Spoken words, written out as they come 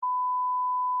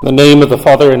In the name of the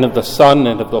Father, and of the Son,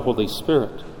 and of the Holy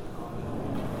Spirit.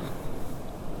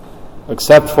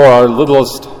 Except for our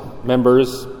littlest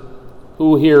members,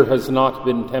 who here has not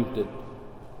been tempted?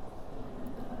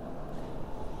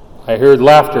 I heard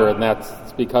laughter, and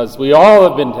that's because we all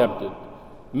have been tempted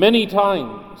many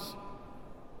times.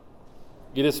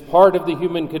 It is part of the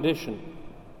human condition,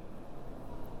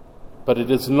 but it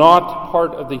is not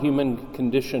part of the human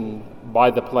condition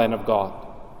by the plan of God.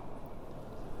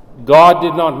 God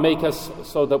did not make us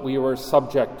so that we were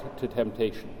subject to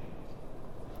temptation.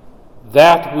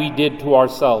 That we did to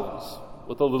ourselves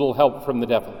with a little help from the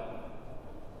devil.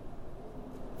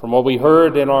 From what we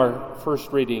heard in our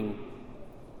first reading,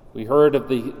 we heard of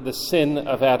the sin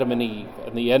of Adam and Eve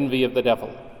and the envy of the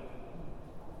devil.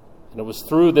 And it was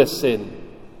through this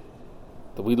sin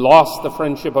that we lost the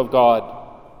friendship of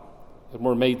God and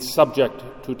were made subject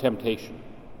to temptation.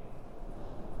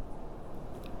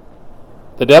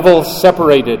 The devil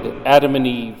separated Adam and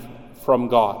Eve from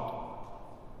God.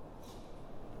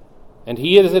 And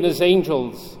he and his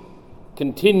angels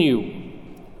continue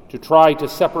to try to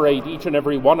separate each and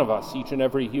every one of us, each and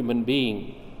every human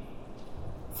being,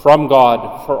 from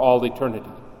God for all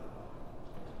eternity.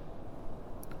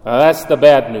 Now that's the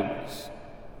bad news.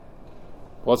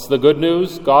 What's the good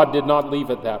news? God did not leave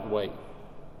it that way.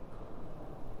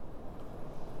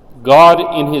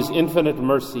 God, in his infinite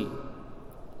mercy,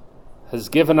 has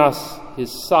given us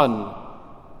his Son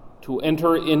to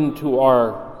enter into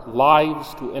our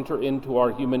lives, to enter into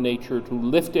our human nature, to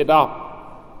lift it up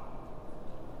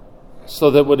so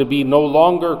that it would be no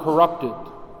longer corrupted,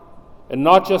 and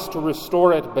not just to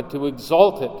restore it, but to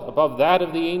exalt it above that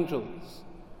of the angels,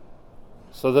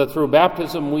 so that through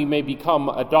baptism we may become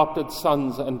adopted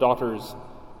sons and daughters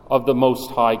of the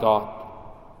Most High God.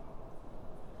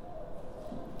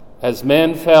 As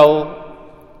man fell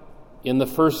in the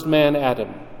first man,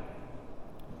 Adam,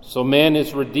 so man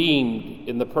is redeemed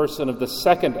in the person of the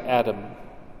second Adam,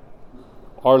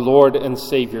 our Lord and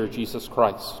Savior, Jesus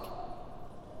Christ.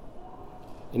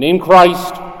 And in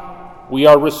Christ, we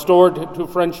are restored to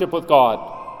friendship with God,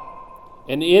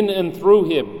 and in and through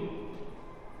him,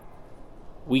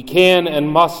 we can and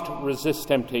must resist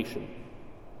temptation.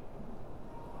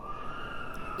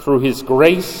 Through his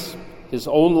grace, his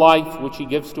own life, which he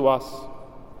gives to us,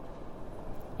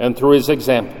 and through his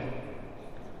example.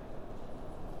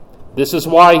 This is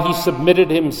why he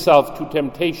submitted himself to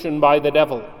temptation by the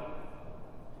devil,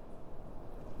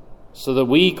 so that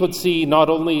we could see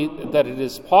not only that it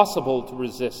is possible to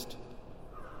resist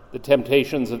the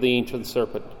temptations of the ancient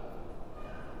serpent,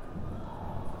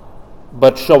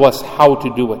 but show us how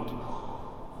to do it.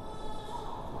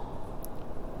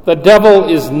 The devil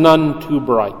is none too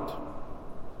bright.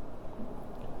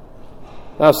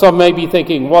 Now, some may be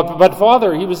thinking, well, but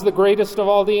Father, he was the greatest of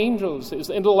all the angels.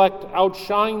 His intellect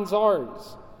outshines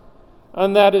ours.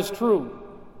 And that is true.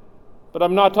 But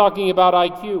I'm not talking about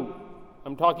IQ.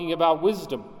 I'm talking about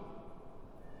wisdom.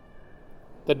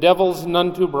 The devil's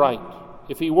none too bright.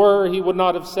 If he were, he would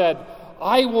not have said,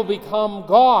 I will become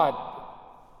God.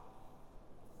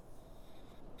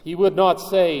 He would not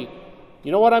say,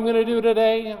 you know what I'm going to do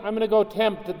today? I'm going to go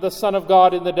tempt the Son of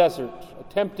God in the desert.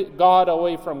 Tempt God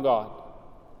away from God.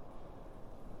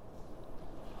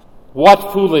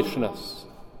 What foolishness,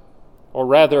 or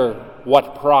rather,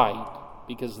 what pride,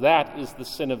 because that is the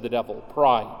sin of the devil,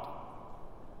 pride.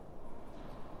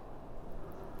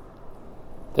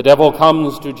 The devil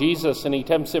comes to Jesus and he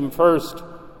tempts him first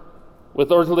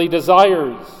with earthly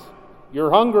desires.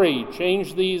 You're hungry,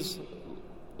 change these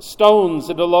stones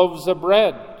into loaves of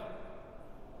bread.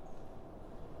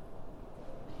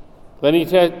 Then he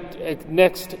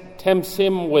next tempts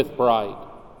him with pride.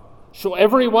 Show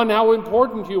everyone how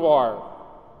important you are.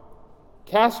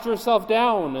 Cast yourself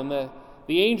down and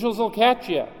the angels will catch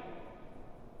you.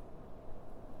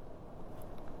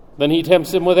 Then he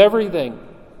tempts him with everything.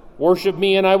 Worship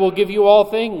me and I will give you all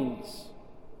things.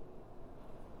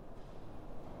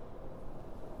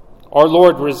 Our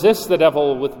Lord resists the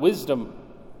devil with wisdom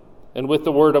and with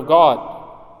the word of God.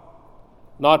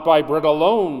 Not by bread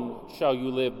alone shall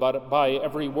you live, but by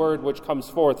every word which comes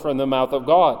forth from the mouth of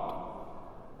God.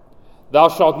 Thou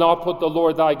shalt not put the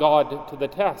Lord thy God to the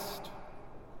test.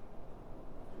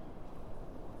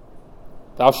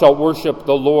 Thou shalt worship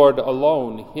the Lord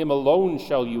alone. Him alone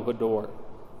shall you adore.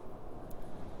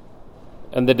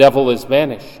 And the devil is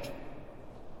banished.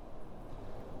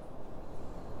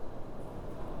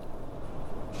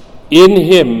 In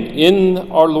him, in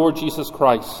our Lord Jesus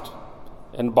Christ,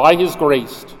 and by his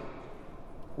grace,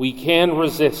 we can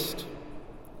resist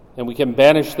and we can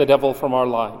banish the devil from our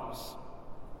lives.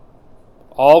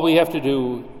 All we have to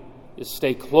do is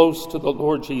stay close to the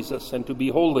Lord Jesus and to be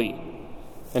holy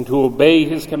and to obey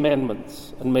his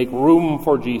commandments and make room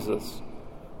for Jesus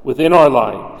within our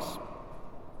lives.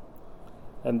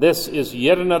 And this is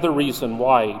yet another reason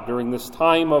why, during this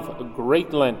time of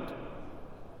great Lent,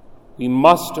 we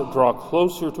must draw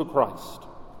closer to Christ.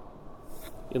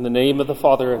 In the name of the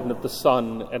Father, and of the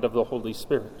Son, and of the Holy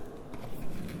Spirit.